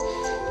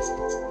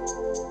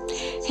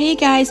Hey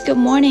guys, good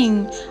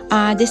morning.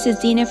 This is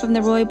Dina from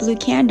the Royal Blue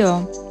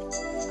Candle.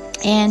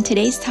 And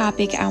today's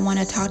topic I want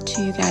to talk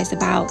to you guys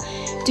about,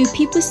 do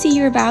people see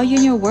your value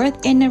and your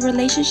worth in a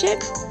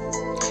relationship?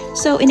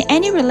 So in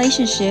any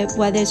relationship,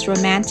 whether it's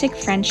romantic,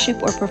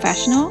 friendship, or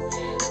professional,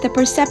 the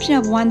perception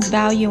of one's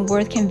value and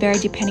worth can vary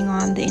depending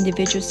on the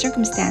individual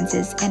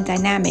circumstances and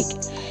dynamic.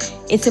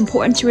 It's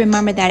important to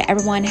remember that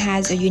everyone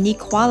has a unique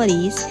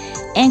qualities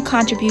and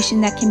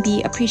contribution that can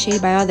be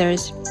appreciated by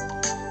others.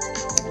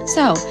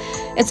 So,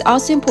 it's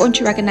also important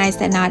to recognize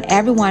that not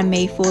everyone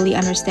may fully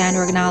understand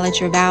or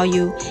acknowledge your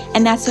value,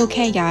 and that's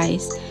okay,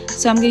 guys.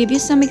 So I'm going to give you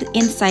some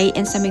insight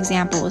and some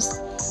examples.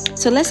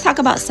 So let's talk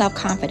about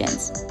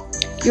self-confidence.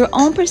 Your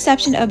own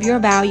perception of your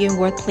value and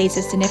worth plays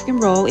a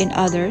significant role in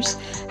others,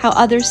 how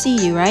others see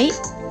you, right?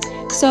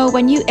 So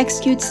when you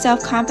exude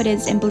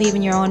self-confidence and believe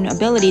in your own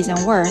abilities and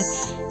worth,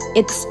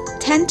 it's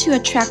tend to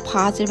attract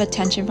positive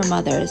attention from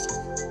others.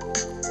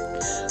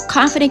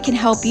 Confidence can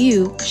help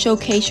you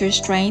showcase your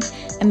strength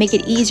and make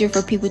it easier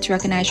for people to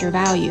recognize your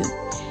value.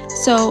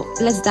 So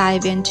let's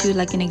dive into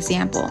like an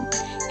example.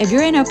 If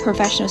you're in a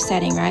professional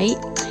setting, right,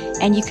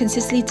 and you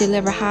consistently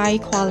deliver high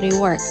quality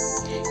work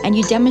and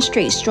you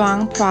demonstrate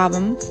strong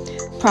problem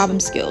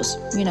skills,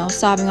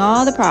 solving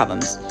all the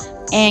problems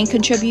and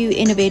contribute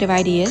innovative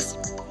ideas,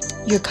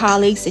 your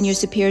colleagues and your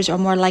superiors are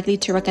more likely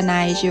to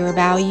recognize your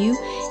value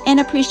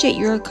and appreciate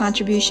your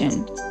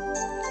contribution.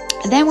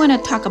 Then we're going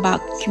to talk about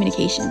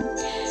communication.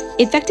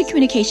 Effective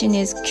communication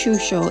is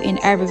crucial in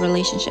every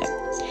relationship.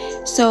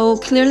 So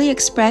clearly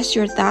express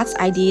your thoughts,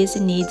 ideas,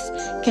 and needs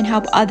can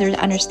help others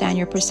understand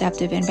your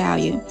perspective and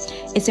value.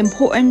 It's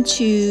important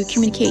to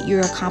communicate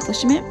your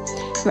accomplishment,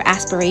 your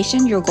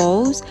aspiration, your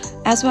goals,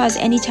 as well as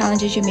any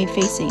challenges you may be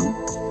facing.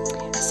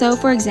 So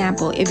for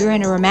example, if you're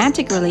in a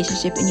romantic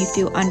relationship and you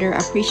feel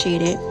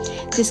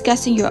underappreciated,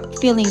 discussing your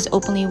feelings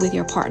openly with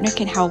your partner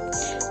can help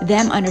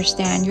them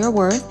understand your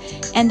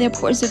worth and the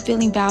importance of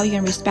feeling valued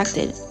and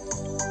respected.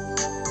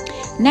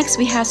 Next,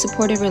 we have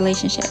supportive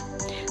relationship.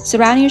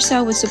 Surrounding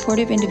yourself with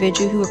supportive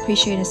individuals who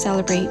appreciate and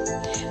celebrate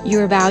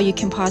your value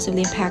can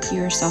positively impact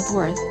your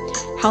self-worth.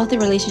 Healthy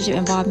relationships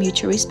involve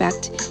mutual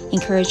respect,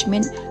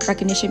 encouragement,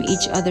 recognition of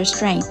each other's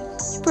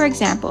strength. For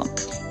example,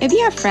 if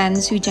you have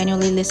friends who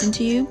genuinely listen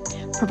to you,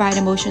 provide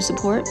emotional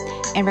support,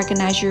 and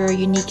recognize your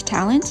unique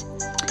talent,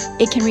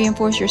 it can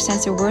reinforce your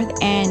sense of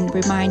worth and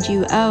remind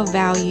you of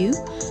value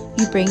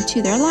you bring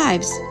to their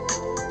lives.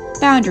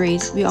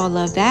 Boundaries, we all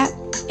love that.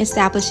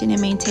 Establishing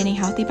and maintaining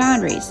healthy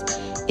boundaries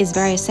is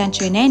very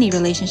essential in any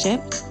relationship.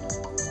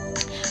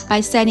 By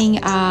setting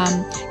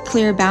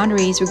clear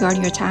boundaries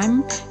regarding your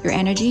time, your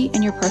energy,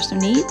 and your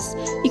personal needs,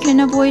 you can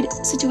avoid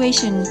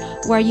situations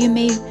where you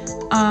may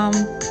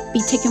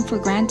be taken for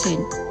granted.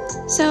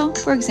 So,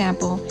 for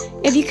example,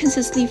 if you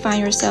consistently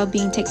find yourself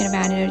being taken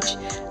advantage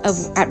of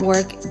at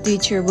work due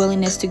to your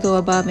willingness to go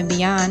above and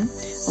beyond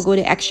or go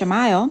the extra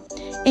mile,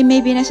 it may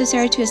be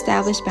necessary to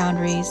establish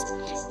boundaries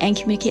and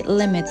communicate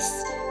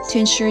limits to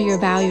ensure your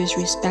value is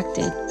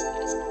respected.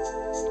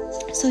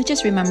 So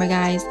just remember,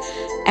 guys,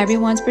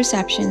 everyone's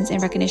perceptions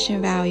and recognition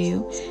of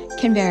value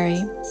can vary.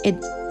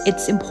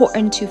 It's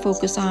important to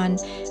focus on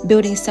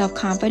building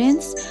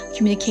self-confidence,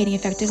 communicating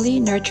effectively,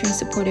 nurturing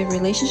supportive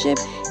relationship,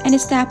 and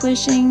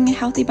establishing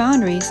healthy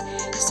boundaries.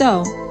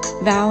 So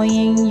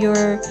valuing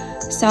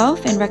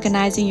yourself and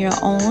recognizing your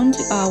own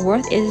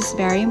worth is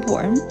very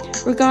important,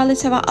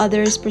 regardless of how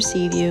others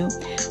perceive you.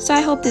 So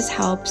I hope this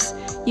helps.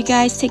 You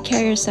guys take care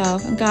of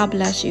yourself and God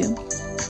bless you.